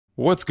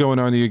What's going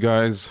on, you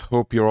guys?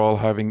 Hope you're all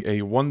having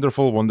a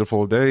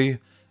wonderful day.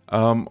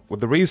 With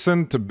the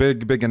recent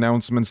big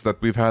announcements that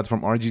we've had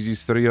from RGG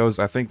Studios,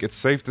 I think it's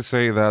safe to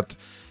say that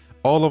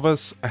all of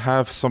us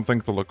have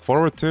something to look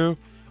forward to,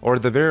 or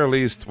at the very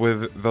least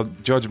with the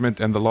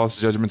Judgment and the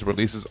Lost Judgment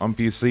releases on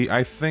PC,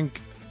 I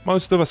think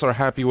most of us are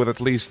happy with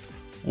at least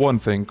one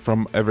thing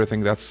from everything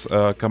that's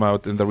come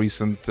out in the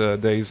recent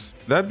days.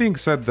 That being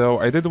said though,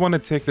 I did want to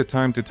take the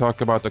time to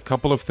talk about a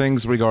couple of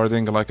things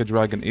regarding Like a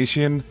Dragon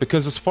Ishin,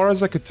 because as far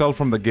as I could tell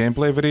from the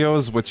gameplay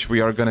videos, which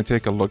we are going to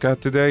take a look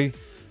at today,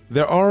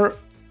 there are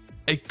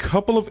a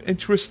couple of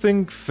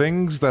interesting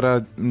things that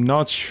I'm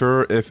not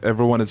sure if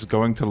everyone is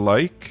going to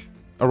like.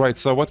 Alright,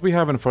 so what we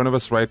have in front of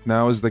us right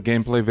now is the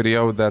gameplay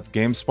video that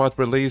GameSpot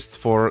released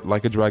for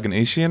Like a Dragon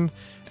Ishin,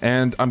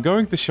 and I'm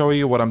going to show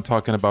you what I'm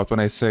talking about when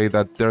I say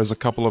that there's a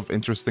couple of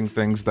interesting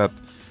things that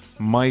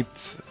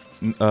might,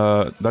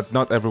 that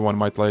not everyone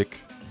might like.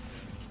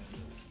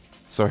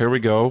 So here we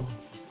go,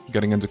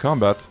 getting into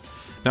combat.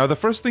 Now the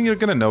first thing you're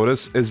gonna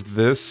notice is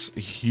this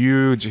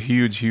huge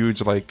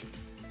like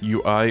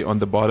UI on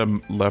the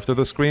bottom left of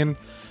the screen.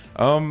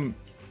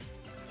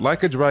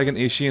 Like a Dragon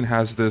Ishin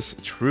has this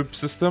troop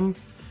system.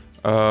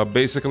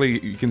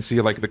 Basically you can see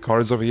like the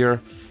cards over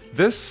here.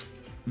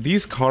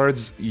 These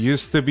cards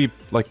used to be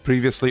like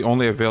previously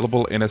only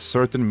available in a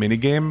certain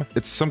minigame.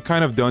 It's some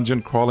kind of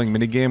dungeon crawling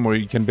minigame where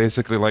you can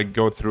basically like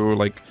go through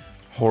like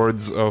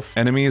hordes of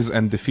enemies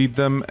and defeat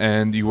them,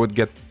 and you would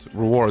get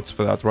rewards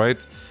for that, right?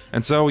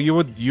 And so you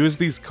would use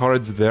these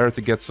cards there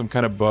to get some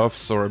kind of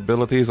buffs or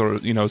abilities or,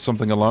 you know,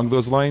 something along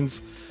those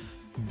lines.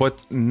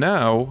 But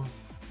now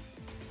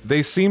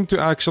they seem to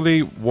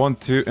actually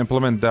want to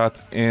implement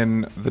that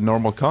in the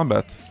normal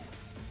combat,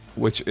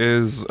 which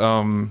is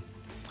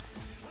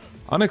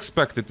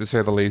unexpected to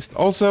say the least.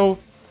 Also,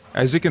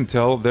 as you can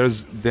tell,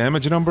 there's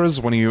damage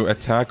numbers when you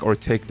attack or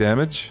take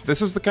damage.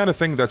 This is the kind of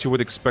thing that you would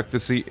expect to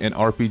see in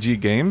RPG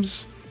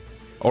games,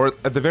 or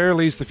at the very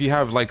least if you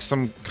have like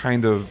some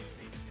kind of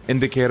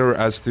indicator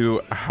as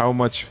to how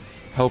much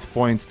health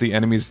points the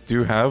enemies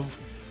do have,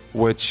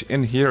 which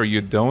in here you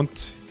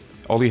don't.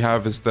 All you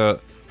have is the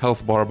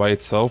health bar by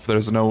itself.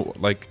 There's no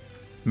like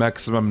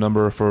maximum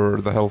number for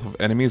the health of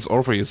enemies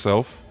or for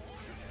yourself.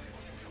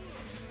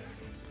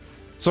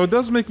 So it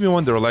does make me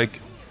wonder, like,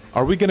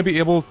 are we gonna be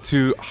able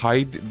to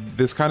hide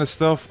this kind of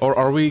stuff, or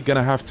are we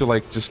gonna have to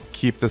like just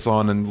keep this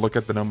on and look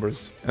at the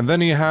numbers? And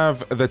then you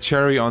have the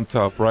cherry on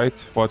top, right?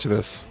 Watch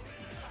this.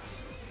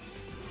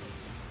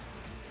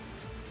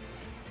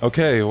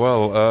 Okay,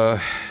 well,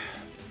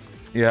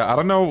 yeah, I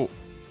don't know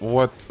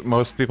what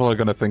most people are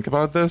gonna think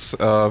about this.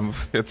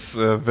 It's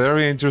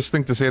very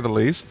interesting to say the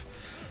least.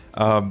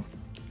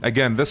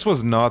 Again, this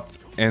was not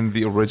in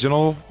the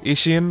original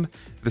Ishin.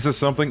 This is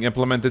something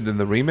implemented in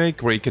the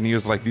remake where you can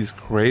use like these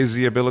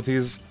crazy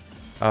abilities,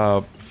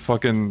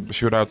 fucking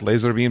shoot out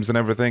laser beams and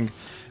everything.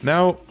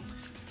 Now,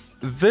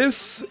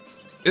 this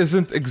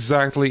isn't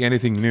exactly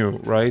anything new,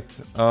 right?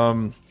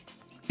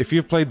 If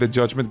you've played the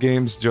Judgment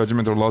games,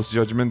 Judgment or Lost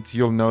Judgment,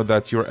 you'll know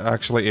that you're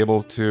actually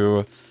able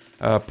to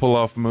pull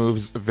off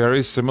moves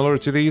very similar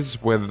to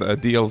these with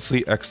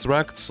DLC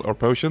extracts or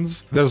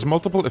potions. There's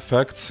multiple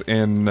effects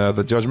in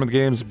the Judgment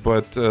games,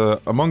 but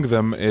among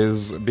them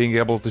is being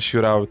able to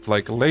shoot out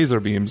like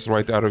laser beams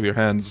right out of your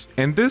hands.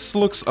 And this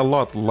looks a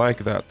lot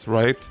like that,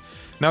 right?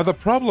 Now the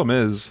problem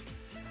is,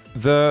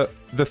 the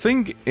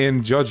thing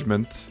in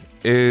Judgment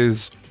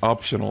is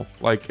optional.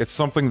 Like, it's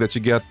something that you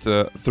get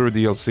through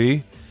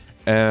DLC,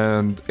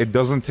 and it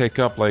doesn't take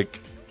up like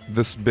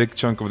this big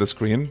chunk of the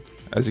screen,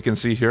 as you can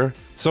see here.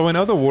 So in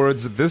other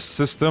words, this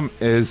system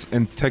is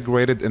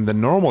integrated in the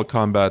normal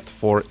combat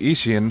for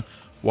Ishin,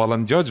 while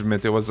in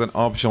Judgment it was an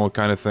optional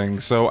kind of thing.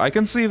 So I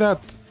can see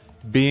that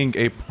being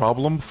a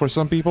problem for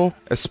some people,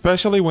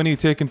 especially when you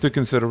take into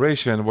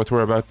consideration what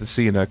we're about to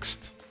see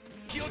next.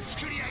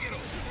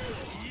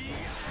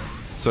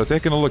 So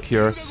taking a look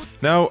here.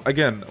 Now,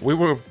 again, we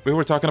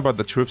were talking about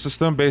the troop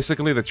system.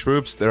 Basically, the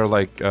troops, they're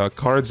like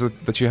cards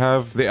that you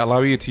have. They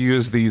allow you to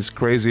use these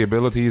crazy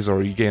abilities,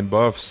 or you gain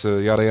buffs,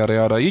 yada yada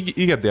yada. You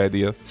get the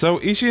idea. So,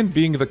 Ishin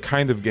being the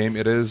kind of game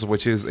it is,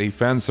 which is a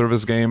fan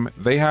service game,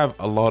 they have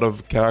a lot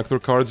of character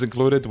cards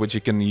included, which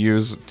you can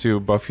use to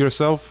buff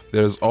yourself.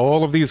 There's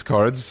all of these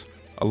cards,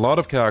 a lot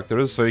of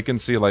characters, so you can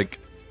see like,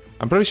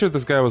 I'm pretty sure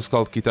this guy was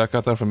called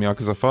Kitakata from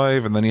Yakuza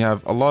 5, and then you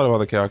have a lot of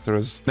other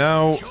characters.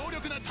 Now,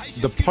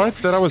 the part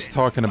that I was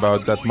talking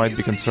about that might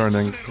be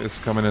concerning is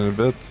coming in a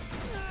bit.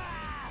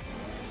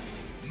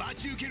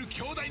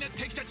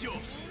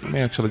 Let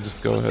me actually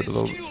just go ahead a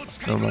little.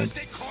 Never mind.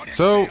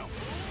 So,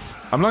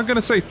 I'm not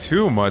gonna say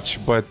too much,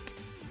 but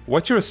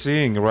what you're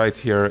seeing right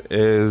here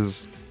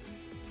is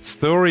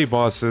story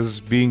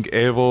bosses being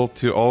able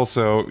to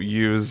also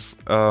use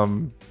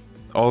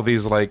all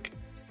these like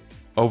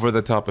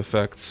over-the-top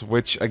effects,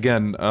 which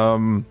again,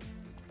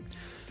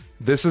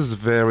 this is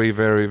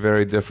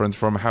very different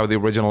from how the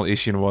original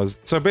Ishin was.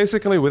 So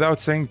basically, without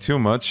saying too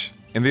much,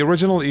 in the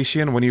original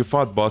Ishin, when you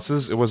fought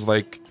bosses, it was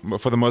like,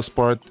 for the most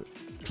part,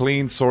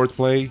 clean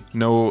swordplay,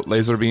 no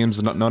laser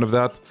beams, none of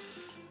that.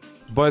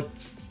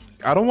 But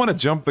I don't want to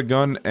jump the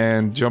gun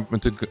and jump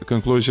into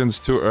conclusions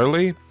too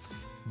early,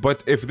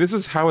 but if this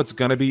is how it's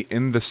gonna be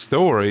in the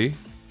story,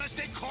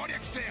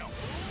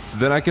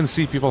 then I can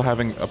see people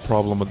having a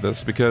problem with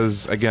this,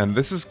 because again,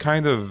 this is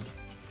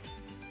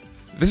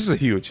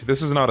huge.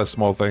 This is not a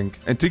small thing.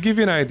 And to give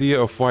you an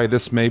idea of why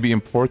this may be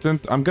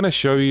important, I'm gonna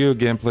show you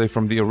gameplay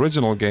from the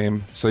original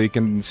game so you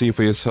can see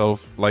for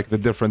yourself like the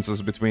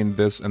differences between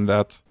this and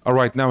that.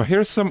 Alright, now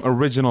here's some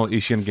original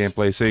Ishin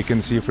gameplay so you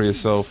can see for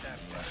yourself.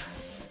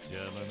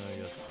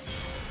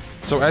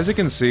 So as you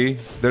can see,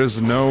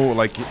 there's no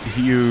like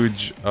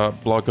huge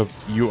block of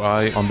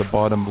UI on the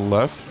bottom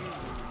left.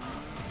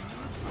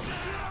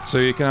 So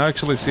you can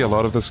actually see a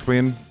lot of the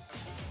screen.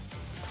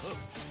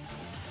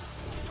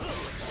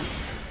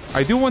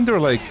 I do wonder,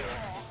 like,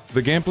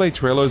 the gameplay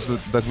trailers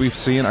that we've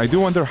seen, I do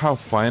wonder how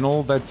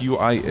final that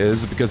UI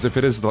is, because if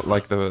it is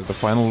like the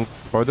final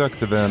product,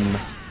 then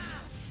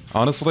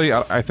honestly,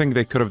 I think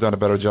they could have done a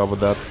better job with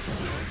that.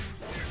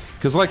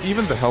 Because, like,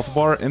 even the health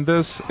bar in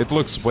this, it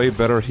looks way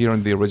better here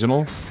in the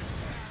original.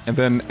 And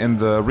then in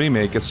the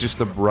remake, it's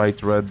just a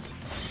bright red.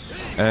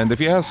 And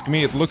if you ask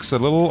me, it looks a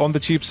little on the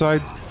cheap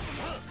side.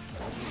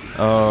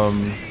 But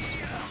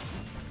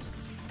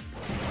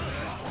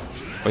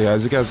yeah,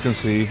 as you guys can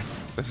see,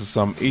 this is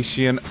some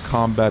Asian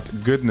combat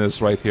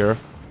goodness right here.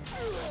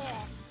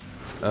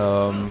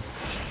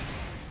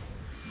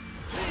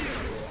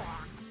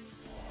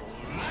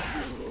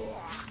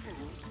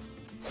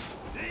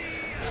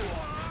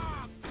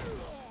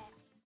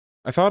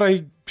 I thought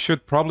I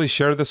should probably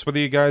share this with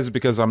you guys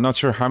because I'm not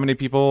sure how many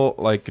people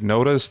like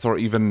noticed or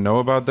even know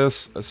about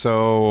this.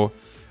 So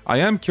I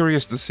am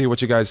curious to see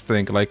what you guys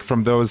think, like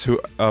from those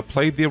who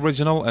played the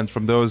original and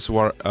from those who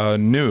are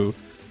new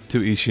to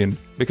Ishin.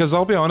 Because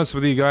I'll be honest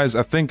with you guys,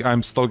 I think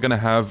I'm still gonna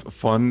have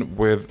fun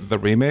with the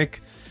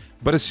remake,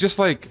 but it's just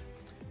like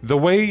the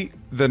way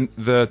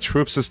the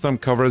troop system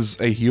covers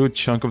a huge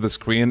chunk of the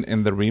screen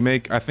in the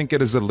remake, I think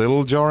it is a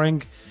little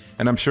jarring,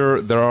 and I'm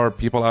sure there are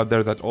people out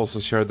there that also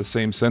share the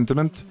same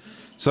sentiment.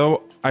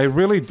 So I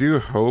really do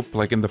hope,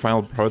 like in the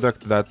final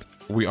product, that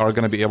we are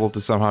gonna be able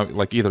to somehow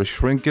like either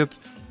shrink it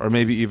or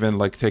maybe even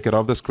like take it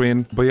off the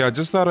screen. But yeah,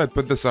 just thought I'd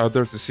put this out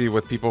there to see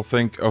what people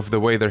think of the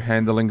way they're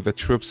handling the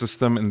troop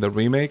system in the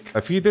remake.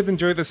 If you did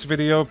enjoy this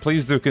video,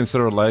 please do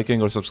consider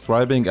liking or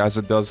subscribing, as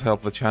it does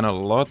help the channel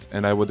a lot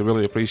and I would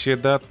really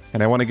appreciate that.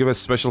 And I want to give a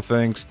special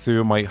thanks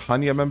to my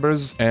Hannya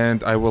members,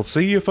 and I will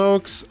see you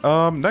folks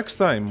next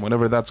time,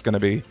 whenever that's gonna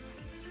be.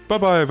 Bye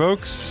bye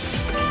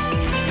folks.